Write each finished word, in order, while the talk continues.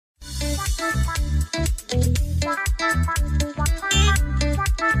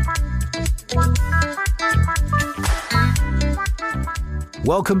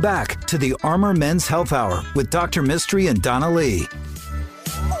Welcome back to the Armor Men's Health Hour with Dr. Mystery and Donna Lee.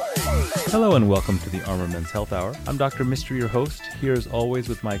 Hello and welcome to the Armor Men's Health Hour. I'm Dr. Mystery, your host, here as always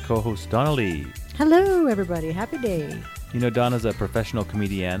with my co-host Donna Lee. Hello, everybody. Happy day. You know, Donna's a professional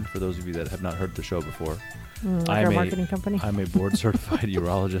comedian, for those of you that have not heard the show before. Like our marketing company. I'm a board-certified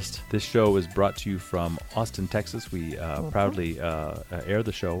urologist. This show is brought to you from Austin, Texas. We proudly air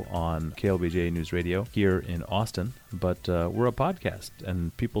the show on KLBJ News Radio here in Austin, but we're a podcast,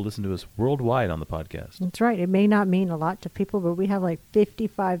 and people listen to us worldwide on the podcast. That's right. It may not mean a lot to people, but we have like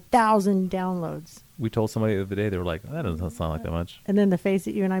 55,000 downloads. We told somebody the other day, they were like, that doesn't sound like that much. And then the face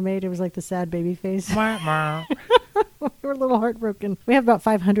that you and I made, it was like the sad baby face. We were a little heartbroken. We have about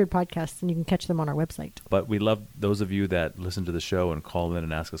 500 podcasts, and you can catch them on our website. But we love those of you that listen to the show and call in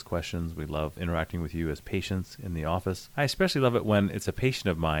and ask us questions. We love interacting with you as patients in the office. I especially love it when it's a patient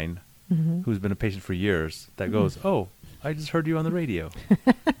of mine who's been a patient for years that goes, oh, I just heard you on the radio.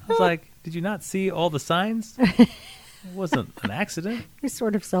 I was like, did you not see all the signs? It wasn't an accident. We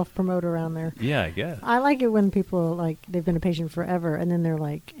sort of self-promote around there. Yeah, I guess. I like it when people, like, they've been a patient forever, and then they're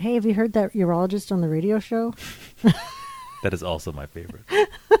like, hey, have you heard that urologist on the radio show? That is also my favorite.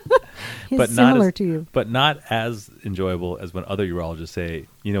 But similar to you. But not as enjoyable as when other urologists say,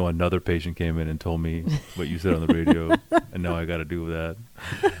 you know, another patient came in and told me what you said on the radio, and now I got to do that.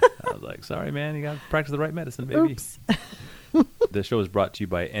 I was like, sorry, man, you got to practice the right medicine, baby. Oops. The show is brought to you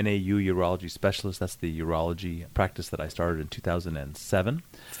by NAU Urology Specialists. That's the urology practice that I started in 2007.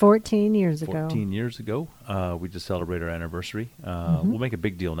 14 years ago. 14 years ago. We just celebrated our anniversary. We'll make a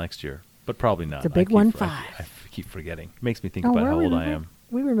big deal next year, but probably not. It's a big 1-5. I keep forgetting. Makes me think about how old I am.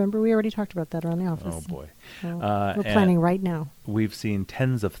 We remember. We already talked about that around the office. Oh, boy. So we're planning right now. We've seen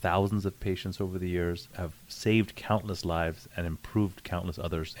tens of thousands of patients over the years, have saved countless lives and improved countless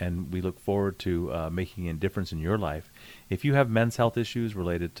others, and we look forward to making a difference in your life. If you have men's health issues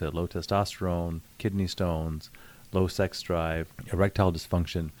related to low testosterone, kidney stones, low sex drive, erectile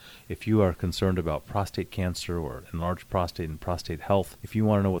dysfunction, if you are concerned about prostate cancer or enlarged prostate and prostate health, if you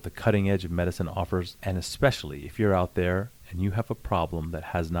want to know what the cutting edge of medicine offers, and especially if you're out there and you have a problem that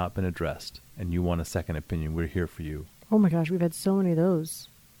has not been addressed and you want a second opinion, we're here for you. Oh my gosh, we've had so many of those.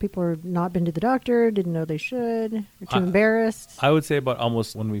 People have not been to the doctor, didn't know they should, they're too embarrassed. I would say about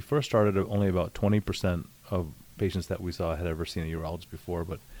almost, when we first started, only about 20% of patients that we saw had ever seen a urologist before,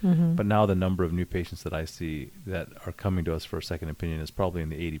 but now the number of new patients that I see that are coming to us for a second opinion is probably in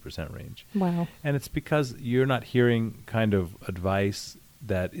the 80% range. Wow. And it's because you're not hearing kind of advice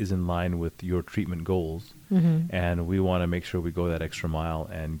that is in line with your treatment goals, and we want to make sure we go that extra mile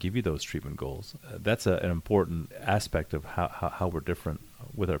and give you those treatment goals. That's an important aspect of how we're different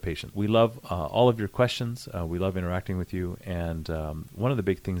with our patients. We love all of your questions. We love interacting with you. And one of the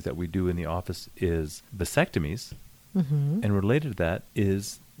big things that we do in the office is vasectomies. And related to that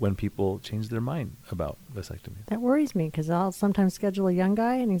is when people change their mind about vasectomy. That worries me because I'll sometimes schedule a young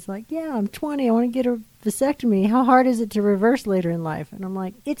guy and he's like, yeah, I'm 20. I want to get a vasectomy. How hard is it to reverse later in life? And I'm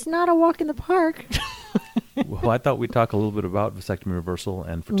like, it's not a walk in the park. Well, I thought we'd talk a little bit about vasectomy reversal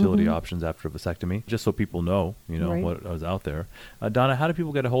and fertility options after a vasectomy, just so people know, right, what was out there. Donna, how do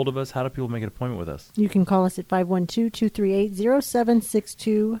people get a hold of us? How do people make an appointment with us? You can call us at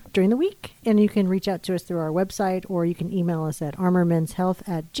 512-238-0762 during the week, and you can reach out to us through our website, or you can email us at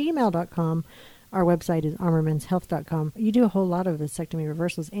armormenshealth@gmail.com. Our website is armormenshealth.com. You do a whole lot of vasectomy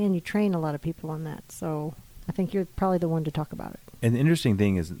reversals, and you train a lot of people on that, so I think you're probably the one to talk about it. And the interesting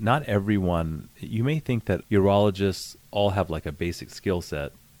thing is not everyone, you may think that urologists all have like a basic skill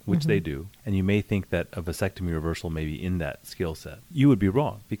set, which they do, and you may think that a vasectomy reversal may be in that skill set. You would be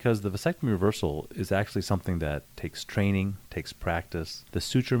wrong, because the vasectomy reversal is actually something that takes training, takes practice. The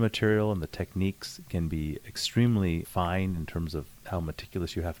suture material and the techniques can be extremely fine in terms of how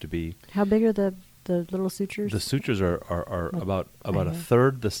meticulous you have to be. How big are the little sutures? The sutures are like about a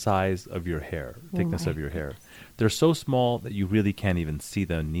third the size of your hair, thickness of your hair. They're so small that you really can't even see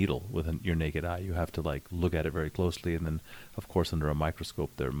the needle with your naked eye. You have to like look at it very closely, and then, of course, under a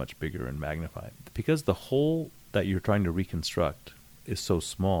microscope, they're much bigger and magnified. Because the hole that you're trying to reconstruct is so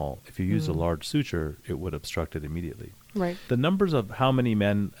small, if you use a large suture, it would obstruct it immediately. Right. The numbers of how many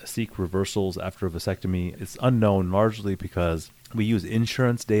men seek reversals after a vasectomy is unknown, largely because we use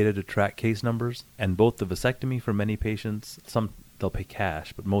insurance data to track case numbers, and both the vasectomy for many patients, some they'll pay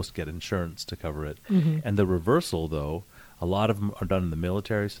cash, but most get insurance to cover it. And the reversal, though, A lot of them are done in the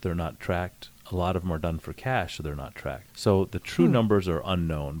military, so they're not tracked. A lot of them are done for cash, so they're not tracked. So the true numbers are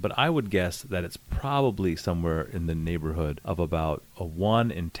unknown, but I would guess that it's probably somewhere in the neighborhood of about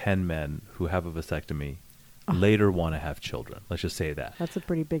 1 in 10 men who have a vasectomy later want to have children. Let's just say that. That's a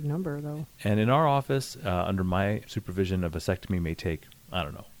pretty big number, though. And in our office, under my supervision, a vasectomy may take,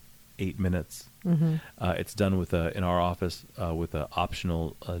 8 minutes. Mm-hmm. It's done with in our office with an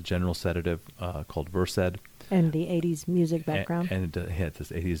optional general sedative called Versed. And the 80s music background. And it's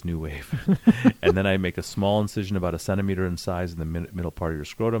this 80s new wave. And then I make a small incision about 1 centimeter in size in the middle part of your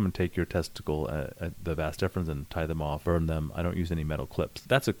scrotum and take your testicle, the vas deferens, and tie them off, burn them. I don't use any metal clips.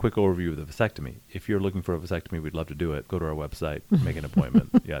 That's a quick overview of the vasectomy. If you're looking for a vasectomy, we'd love to do it. Go to our website, make an appointment,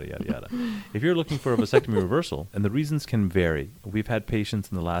 yada, yada, yada. If you're looking for a vasectomy reversal, and the reasons can vary. We've had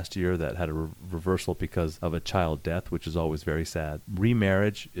patients in the last year that had a reversal because of a child death, which is always very sad.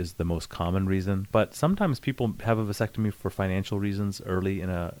 Remarriage is the most common reason, but sometimes people have a vasectomy for financial reasons early in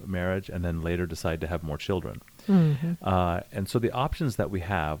a marriage and then later decide to have more children. Mm-hmm. And so the options that we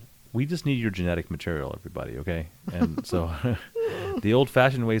have, we just need your genetic material, everybody, okay? And so the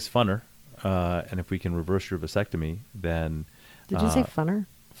old-fashioned way is funner, and if we can reverse your vasectomy, then... Did you say funner?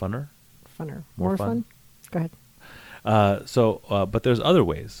 Funner? Funner. More fun? Go ahead. But there's other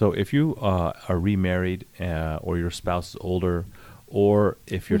ways. So if you are remarried or your spouse is older, or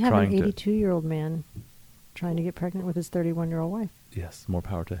if you're trying to... We have an 82-year-old man trying to get pregnant with his 31-year-old wife. Yes, more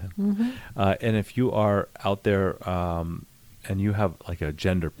power to him. Mm-hmm. And if you are out there and you have like a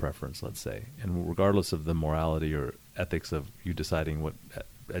gender preference, let's say, and regardless of the morality or ethics of you deciding what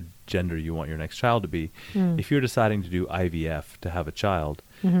gender you want your next child to be, if you're deciding to do IVF to have a child,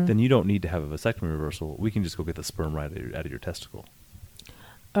 then you don't need to have a vasectomy reversal. We can just go get the sperm right out of your testicle.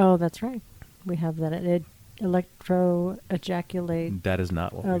 Oh, that's right. We have that. Electro-ejaculate. That is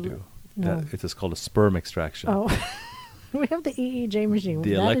not what we do. No. It's called a sperm extraction. Oh, we have the EEJ machine.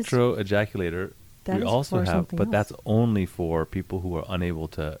 The electro-ejaculator we also have, but else. that's only for people who are unable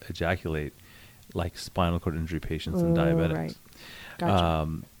to ejaculate, like spinal cord injury patients and diabetics. Right. Gotcha.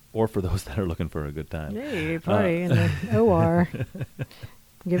 Or for those that are looking for a good time. Hey, party in the OR.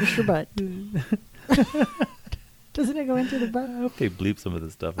 Give us your butt. Doesn't it go into the butt? I hope they bleep some of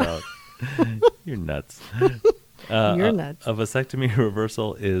this stuff out. You're nuts. You're nuts. A vasectomy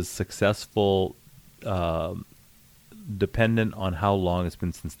reversal is successful dependent on how long it's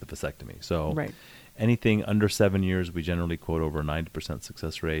been since the vasectomy. So anything under 7 years, we generally quote over a 90%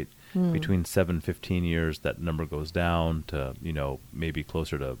 success rate. Between 7 and 15 years, that number goes down to, maybe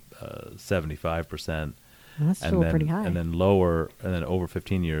closer to 75%. That's still pretty high. And then lower, and then over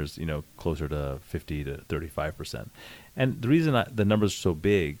 15 years, closer to 50 to 35%. And the reason the numbers are so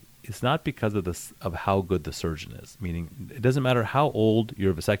big, it's not because of how good the surgeon is. Meaning, it doesn't matter how old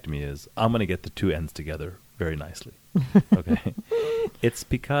your vasectomy is. I'm going to get the two ends together very nicely. Okay, it's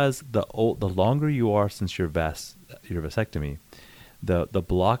because the longer you are since your vasectomy, the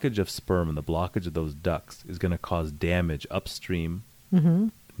blockage of sperm and the blockage of those ducts is going to cause damage upstream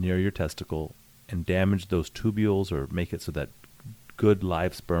near your testicle and damage those tubules or make it so that good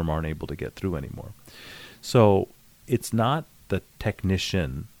live sperm aren't able to get through anymore. So it's not the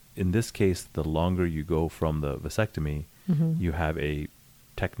technician. In this case, the longer you go from the vasectomy, you have a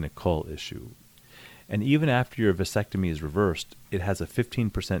technical issue. And even after your vasectomy is reversed, it has a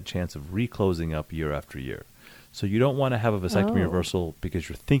 15% chance of reclosing up year after year. So you don't want to have a vasectomy reversal because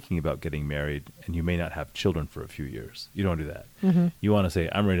you're thinking about getting married and you may not have children for a few years. You don't do that. You want to say,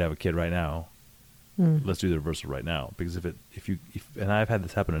 I'm ready to have a kid right now. Let's do the reversal right now. Because and I've had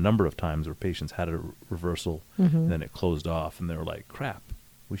this happen a number of times where patients had a reversal and then it closed off and they were like, crap,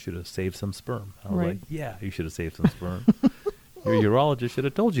 we should have saved some sperm. I was like, yeah, you should have saved some sperm. Your urologist should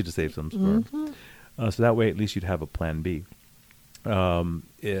have told you to save some sperm. So that way at least you'd have a plan B.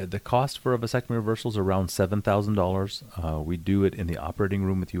 The cost for a vasectomy reversal is around $7,000. We do it in the operating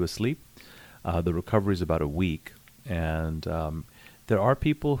room with you asleep. The recovery is about a week. And there are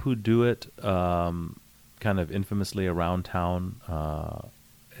people who do it kind of infamously around town.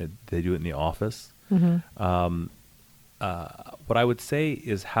 They do it in the office. What I would say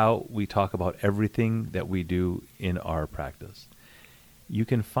is how we talk about everything that we do in our practice. You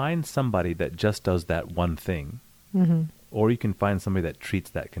can find somebody that just does that one thing, or you can find somebody that treats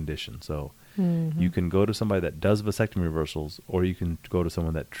that condition. So you can go to somebody that does vasectomy reversals, or you can go to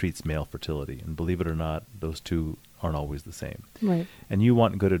someone that treats male fertility. And believe it or not, those two aren't always the same. Right. And you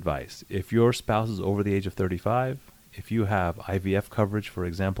want good advice. If your spouse is over the age of 35, if you have IVF coverage, for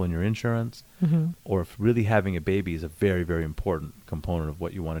example, in your insurance, or if really having a baby is a very, very important component of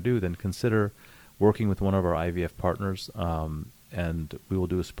what you want to do, then consider working with one of our IVF partners and we will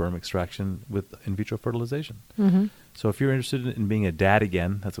do a sperm extraction with in vitro fertilization. Mm-hmm. So if you're interested in being a dad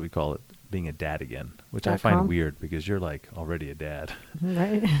again, that's what we call it, being a dad again, which I find weird because you're like already a dad.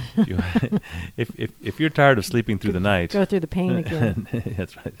 Right. if you're tired of sleeping through the night, go through the pain again.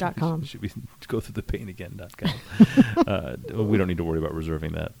 That's right. .com. Should we go through the pain again.com? We don't need to worry about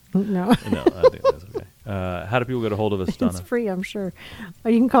reserving that. No. No, I think that's okay. How do people get a hold of us, Donna? It's free, I'm sure.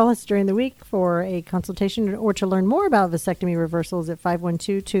 You can call us during the week for a consultation or to learn more about vasectomy reversals at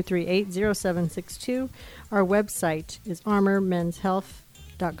 512-238-0762. Our website is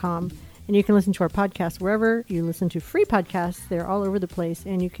armormenshealth.com. And you can listen to our podcast wherever you listen to free podcasts. They're all over the place,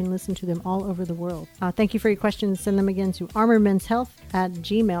 and you can listen to them all over the world. Thank you for your questions. Send them again to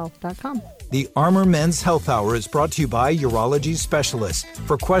armormenshealth@gmail.com. The Armor Men's Health Hour is brought to you by Urology Specialists.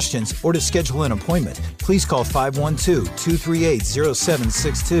 For questions or to schedule an appointment, please call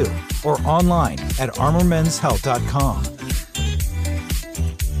 512-238-0762 or online at armormenshealth.com.